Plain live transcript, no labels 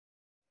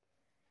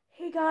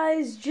Hey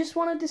guys, just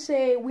wanted to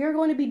say we're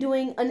going to be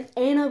doing an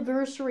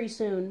anniversary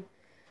soon.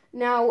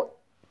 Now,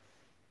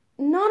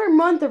 not our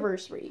month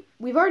anniversary.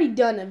 We've already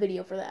done a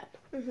video for that.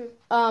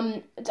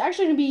 It's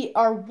actually going to be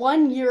our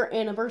 1 year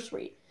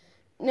anniversary.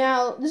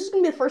 Now, this is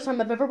going to be the first time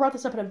I've ever brought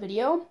this up in a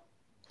video.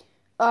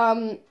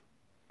 The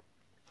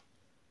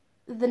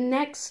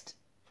next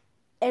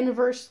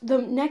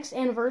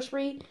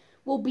anniversary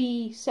will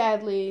be,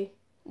 sadly,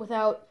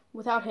 without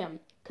him,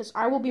 because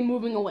I will be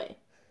moving away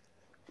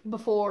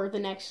before the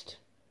next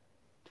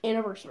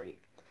anniversary.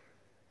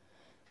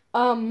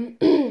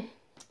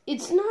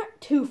 It's not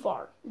too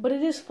far, but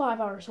it is 5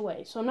 hours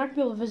away, so I'm not going to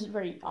be able to visit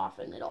very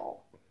often at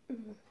all.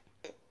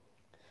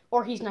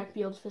 Or he's not going to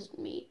be able to visit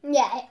me.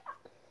 Yeah.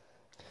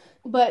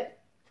 But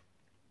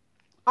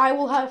I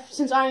will have,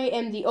 since I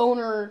am the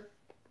owner,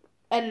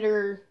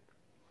 editor,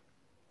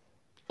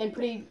 and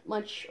pretty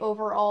much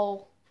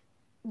overall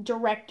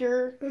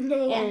director,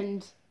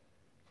 and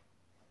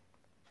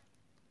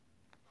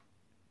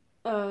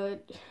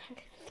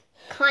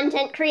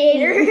content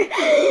creator.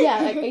 Yeah,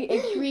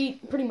 I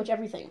create pretty much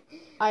everything.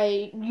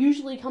 I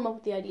usually come up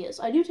with the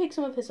ideas. I do take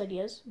some of his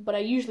ideas, but I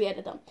usually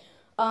edit them.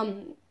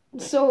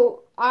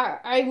 So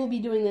I will be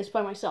doing this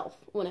by myself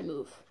when I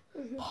move.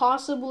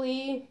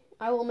 Possibly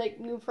I will make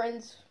new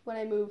friends when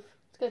I move.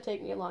 It's gonna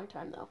take me a long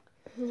time though.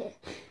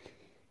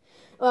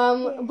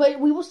 But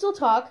we will still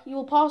talk. You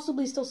will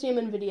possibly still see him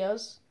in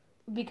videos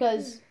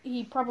because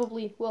he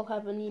probably will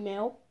have an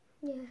email.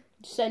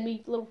 Send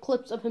me little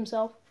clips of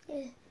himself.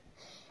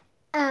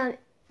 And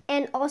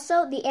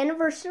also the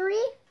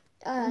anniversary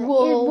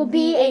will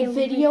be a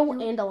video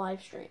and a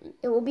live stream.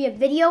 It will be a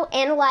video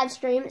and a live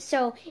stream.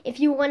 So if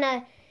you want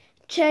to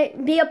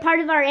be a part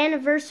of our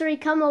anniversary,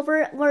 come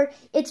over.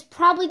 It's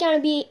probably going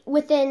to be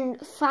within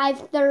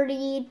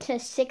 5:30 to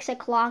 6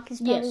 o'clock is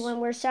probably when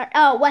we're starting.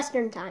 Oh,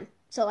 Western time.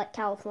 So like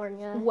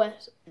California.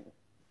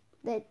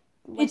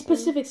 It's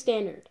Pacific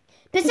Standard.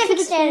 Pacific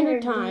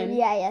Standard time.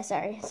 Yeah,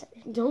 sorry.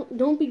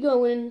 Don't be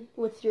going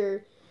with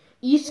your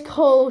East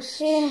Coast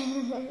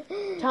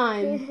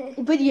time.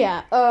 But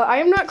yeah, I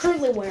am not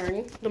currently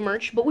wearing the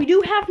merch, but we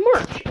do have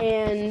merch,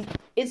 and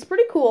it's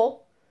pretty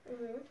cool.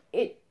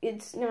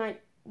 It's not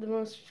the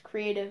most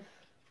creative,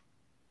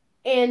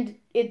 and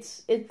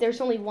there's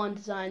only one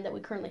design that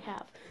we currently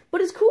have, but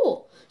it's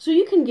cool, so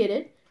you can get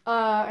it.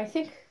 I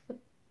think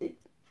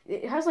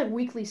it has like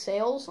weekly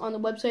sales on the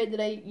website that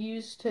I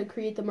use to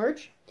create the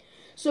merch.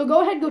 So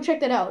go ahead, go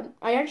check that out.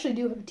 I actually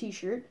do have a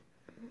t-shirt,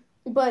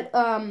 but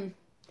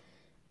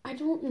I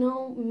don't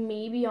know,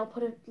 maybe I'll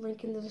put a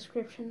link in the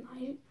description.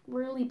 I'm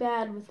really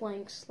bad with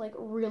links, like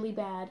really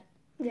bad.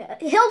 Yeah,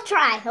 he'll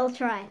try. I'll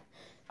try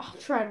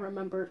to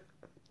remember.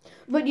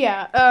 But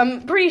yeah,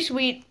 pretty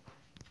sweet.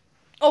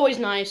 Always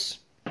nice.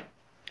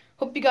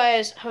 Hope you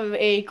guys have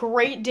a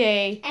great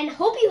day. And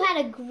hope you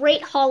had a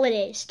great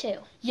holidays too.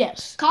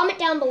 Yes. Comment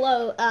down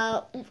below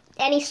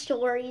any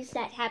stories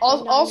that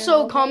happened.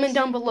 Also, comment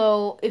down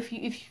below if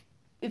you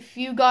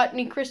got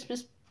any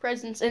Christmas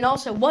presents, and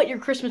also what your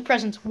Christmas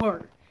presents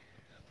were.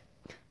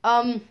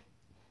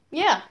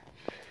 Yeah.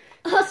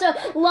 Also,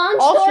 long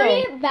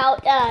story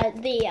about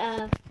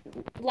the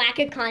lack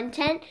of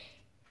content.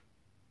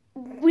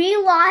 We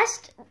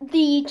lost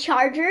the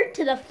charger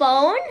to the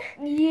phone.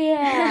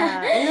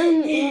 Yeah. And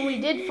then when we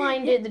did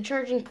find it, the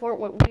charging port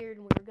went weird,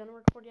 and we were gonna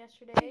record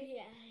yesterday.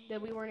 Yeah.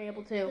 That we weren't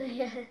able to.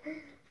 Yeah.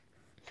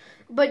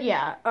 But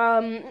yeah,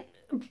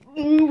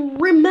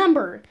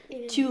 remember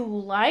to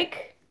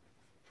like,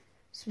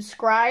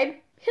 subscribe,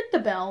 hit the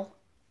bell.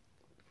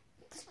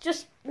 It's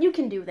just, you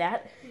can do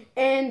that.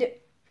 And,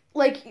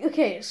 like,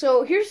 okay,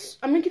 so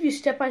I'm going to give you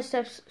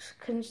step-by-step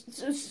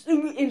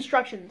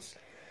instructions.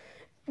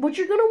 What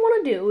you're going to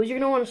want to do is you're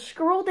going to want to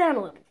scroll down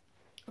a little,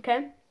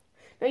 okay?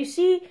 Now, you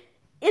see,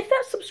 if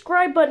that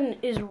subscribe button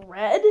is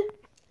red,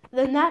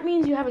 then that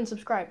means you haven't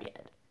subscribed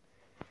yet.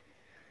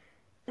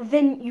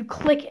 Then you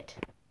click it.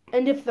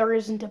 And if there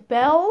isn't a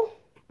bell,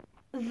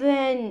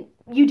 then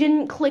you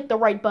didn't click the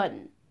right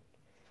button.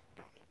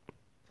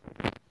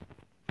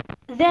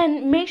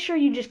 Then make sure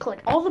you just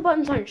click all the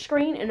buttons on your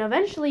screen, and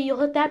eventually you'll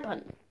hit that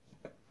button.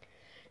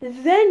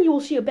 Then you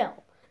will see a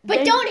bell.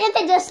 But don't hit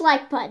the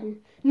dislike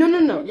button. No,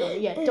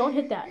 yeah, don't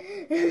hit that.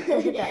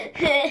 Don't hit that.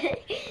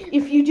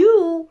 If you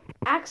do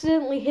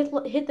accidentally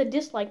hit the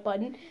dislike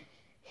button,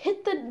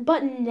 hit the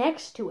button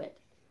next to it,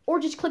 or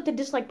just click the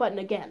dislike button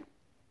again.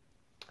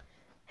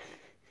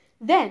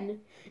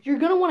 Then you're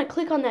going to want to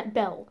click on that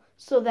bell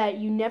so that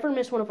you never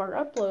miss one of our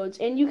uploads,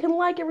 and you can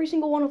like every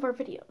single one of our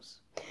videos.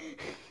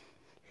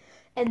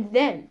 And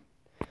then,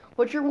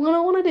 what you're going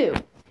to want to do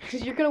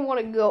is you're going to want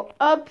to go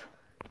up,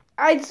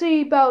 I'd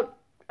say about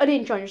an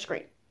inch on your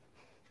screen,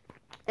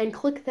 and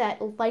click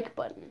that like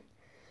button.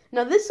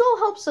 Now, this all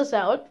helps us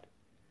out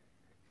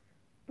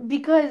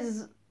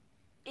because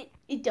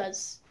it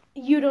does.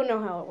 You don't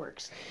know how it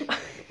works.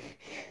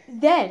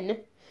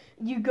 Then,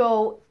 you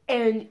go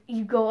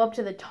up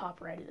to the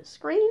top right of the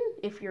screen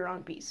if you're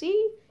on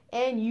PC,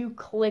 and you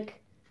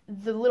click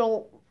the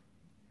little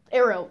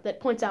arrow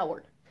that points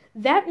outward.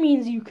 That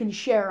means you can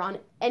share on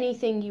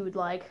anything you would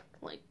like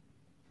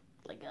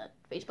like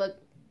Facebook.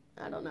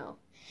 I don't know.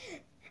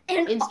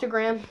 And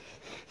Instagram.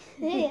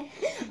 yeah.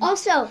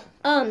 Also,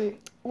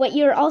 what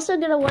you're also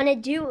gonna want to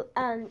do,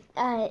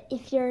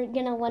 if you're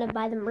gonna want to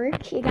buy the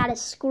merch, you gotta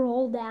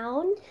scroll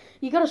down.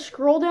 You gotta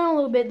scroll down a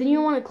little bit. Then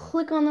you want to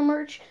click on the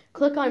merch.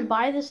 Click on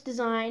buy this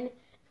design,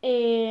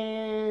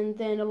 and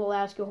then it will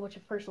ask you a whole bunch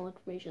of personal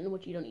information,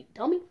 which you don't need to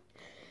tell me.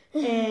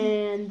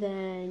 And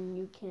then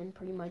you can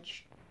pretty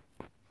much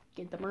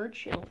get the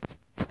merch. It'll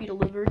be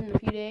delivered in a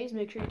few days.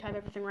 Make sure you type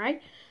everything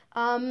right.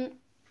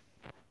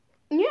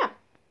 Yeah,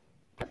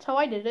 that's how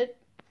I did it.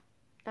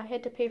 I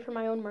had to pay for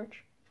my own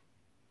merch.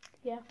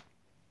 Yeah.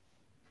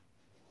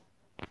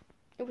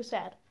 It was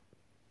sad.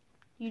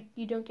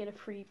 You don't get a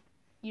free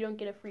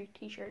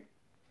t-shirt.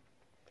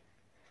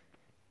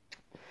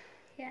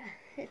 Yeah,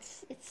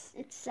 it's sad,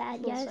 It's a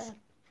little guys. sad.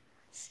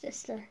 It's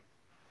just a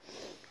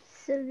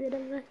bit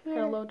of a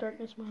Hello,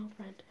 darkness, my old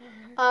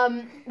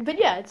friend. But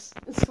yeah, it's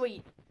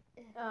sweet.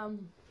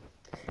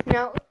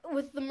 Now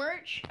with the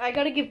merch, I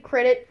gotta give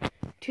credit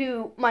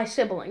to my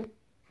sibling,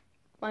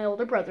 my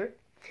older brother.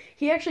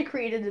 He actually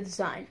created the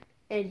design,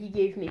 and he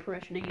gave me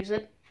permission to use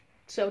it.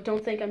 So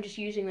don't think I'm just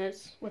using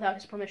this without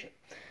his permission.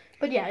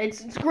 But yeah,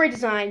 it's a great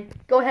design.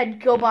 Go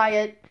ahead, go buy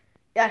it.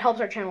 That helps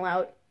our channel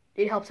out.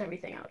 It helps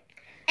everything out.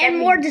 And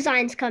more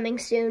designs coming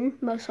soon,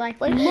 most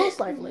likely. Most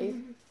likely.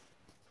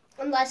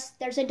 Unless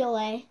there's a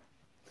delay.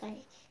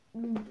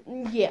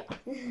 Yeah.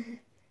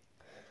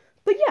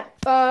 But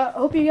yeah,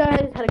 hope you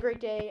guys had a great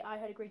day. I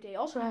had a great day.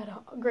 Also had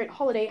a great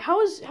holiday.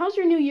 How's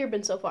your new year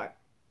been so far?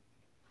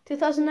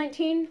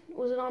 2019,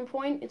 was it on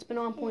point? It's been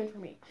on point for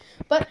me.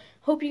 But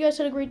hope you guys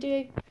had a great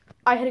day.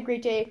 I had a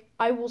great day.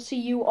 I will see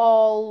you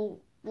all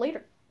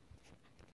later.